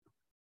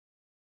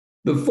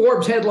The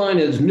Forbes headline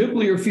is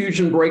Nuclear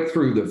Fusion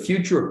Breakthrough, the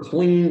Future of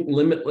Clean,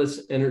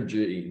 Limitless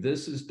Energy.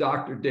 This is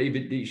Dr.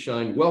 David D.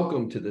 Shine.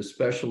 Welcome to the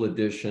special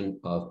edition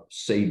of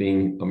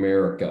Saving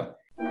America.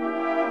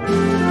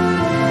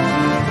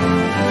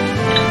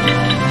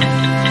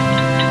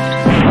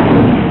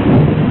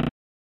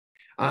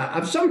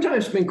 I've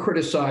sometimes been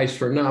criticized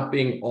for not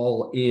being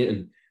all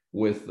in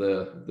with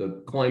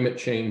the climate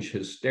change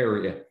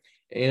hysteria.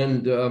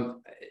 And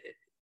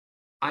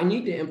I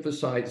need to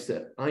emphasize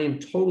that I am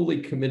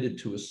totally committed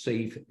to a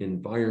safe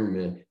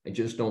environment. I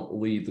just don't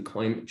believe the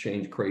climate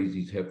change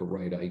crazies have the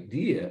right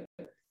idea.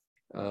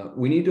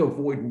 We need to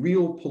avoid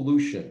real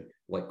pollution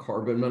like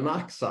carbon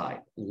monoxide,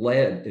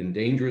 lead, and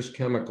dangerous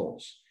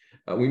chemicals.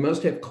 We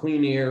must have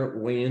clean air,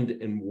 land,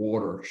 and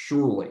water,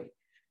 surely.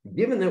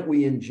 Given that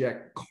we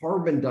inject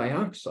carbon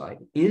dioxide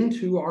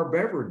into our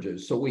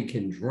beverages so we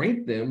can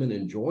drink them and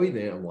enjoy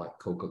them like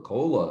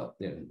Coca-Cola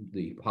and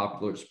the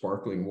popular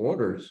sparkling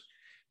waters,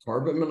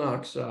 carbon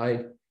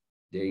monoxide,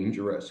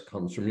 dangerous,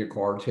 comes from your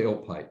car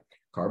tailpipe.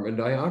 Carbon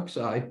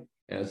dioxide,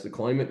 as the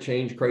climate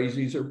change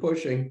crazies are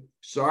pushing,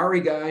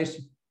 sorry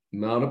guys,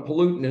 not a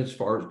pollutant as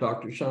far as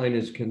Dr. Shine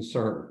is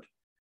concerned.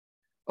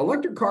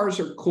 Electric cars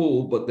are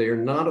cool, but they are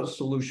not a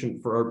solution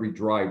for every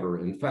driver.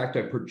 In fact,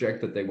 I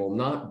project that they will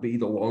not be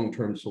the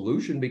long-term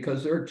solution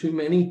because there are too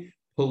many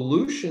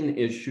pollution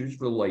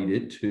issues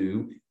related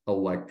to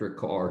electric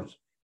cars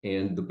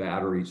and the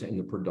batteries and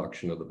the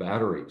production of the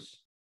batteries.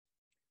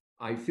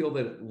 I feel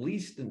that at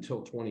least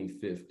until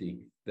 2050,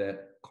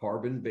 that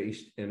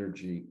carbon-based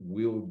energy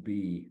will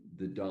be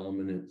the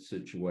dominant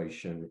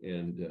situation.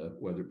 And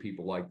whether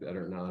people like that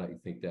or not, I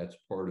think that's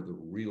part of the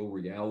real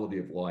reality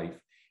of life.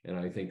 And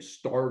I think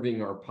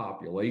starving our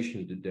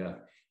population to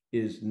death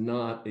is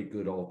not a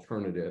good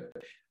alternative.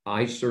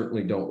 I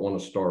certainly don't want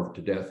to starve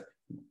to death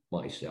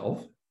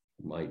myself,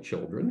 my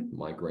children,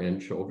 my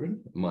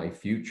grandchildren, my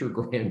future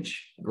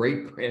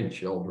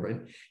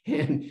great-grandchildren.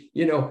 And,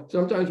 you know,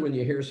 sometimes when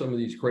you hear some of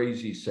these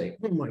crazies say,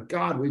 oh my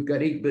God, we've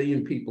got 8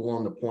 billion people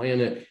on the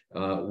planet,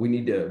 we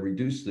need to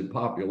reduce the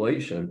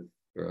population.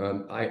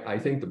 I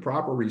think the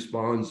proper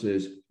response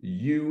is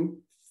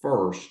you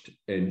first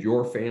and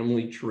your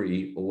family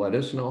tree. Let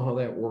us know how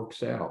that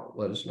works out.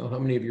 Let us know how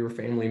many of your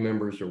family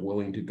members are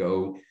willing to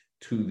go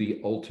to the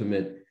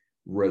ultimate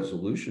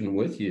resolution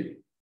with you.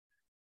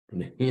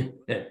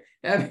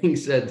 Having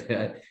said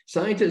that,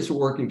 scientists are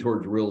working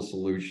towards real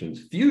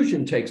solutions.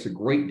 Fusion takes a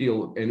great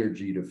deal of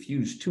energy to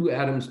fuse 2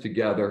 atoms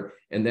together,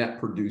 and that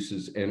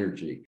produces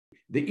energy.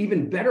 The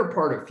even better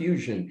part of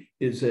fusion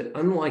is that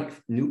unlike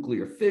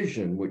nuclear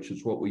fission, which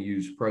is what we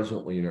use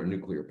presently in our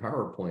nuclear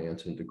power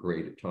plants and to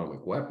create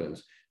atomic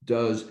weapons,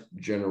 does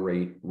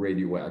generate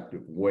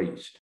radioactive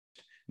waste.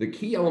 The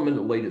key element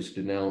of the latest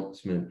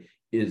announcement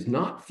is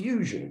not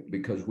fusion,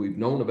 because we've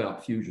known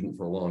about fusion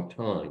for a long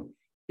time.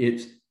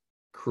 It's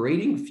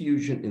creating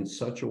fusion in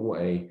such a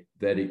way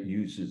that it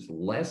uses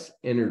less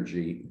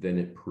energy than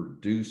it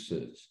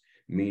produces,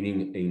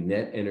 meaning a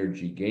net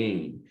energy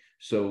gain.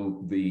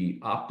 So the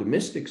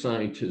optimistic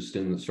scientists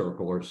in the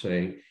circle are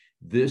saying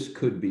this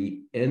could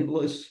be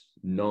endless,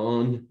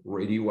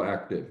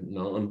 non-radioactive,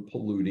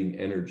 non-polluting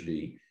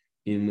energy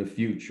in the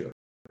future.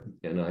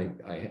 And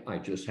I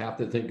just have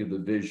to think of the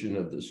vision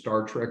of the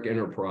Star Trek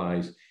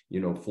Enterprise,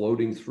 you know,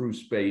 floating through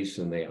space,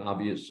 and they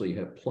obviously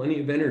have plenty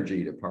of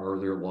energy to power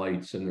their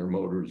lights and their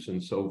motors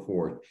and so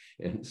forth.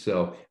 And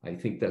so I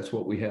think that's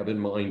what we have in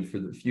mind for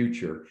the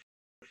future.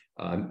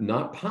 I'm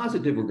not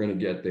positive we're going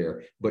to get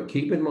there, but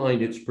keep in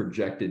mind it's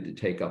projected to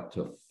take up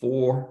to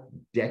 4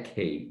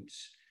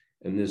 decades.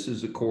 And this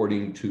is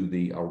according to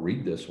the, I'll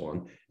read this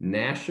one,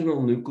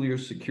 National Nuclear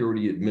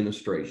Security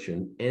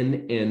Administration,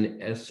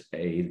 NNSA.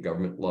 The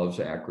government loves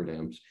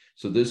acronyms.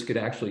 So this could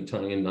actually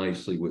tie in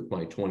nicely with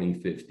my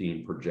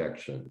 2015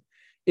 projection.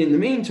 In the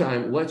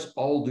meantime, let's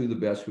all do the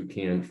best we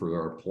can for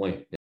our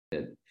planet.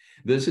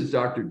 This is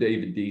Dr.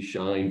 David D.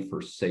 Shine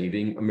for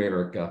Saving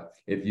America.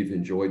 If you've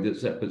enjoyed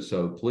this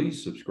episode,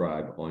 please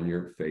subscribe on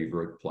your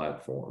favorite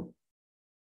platform.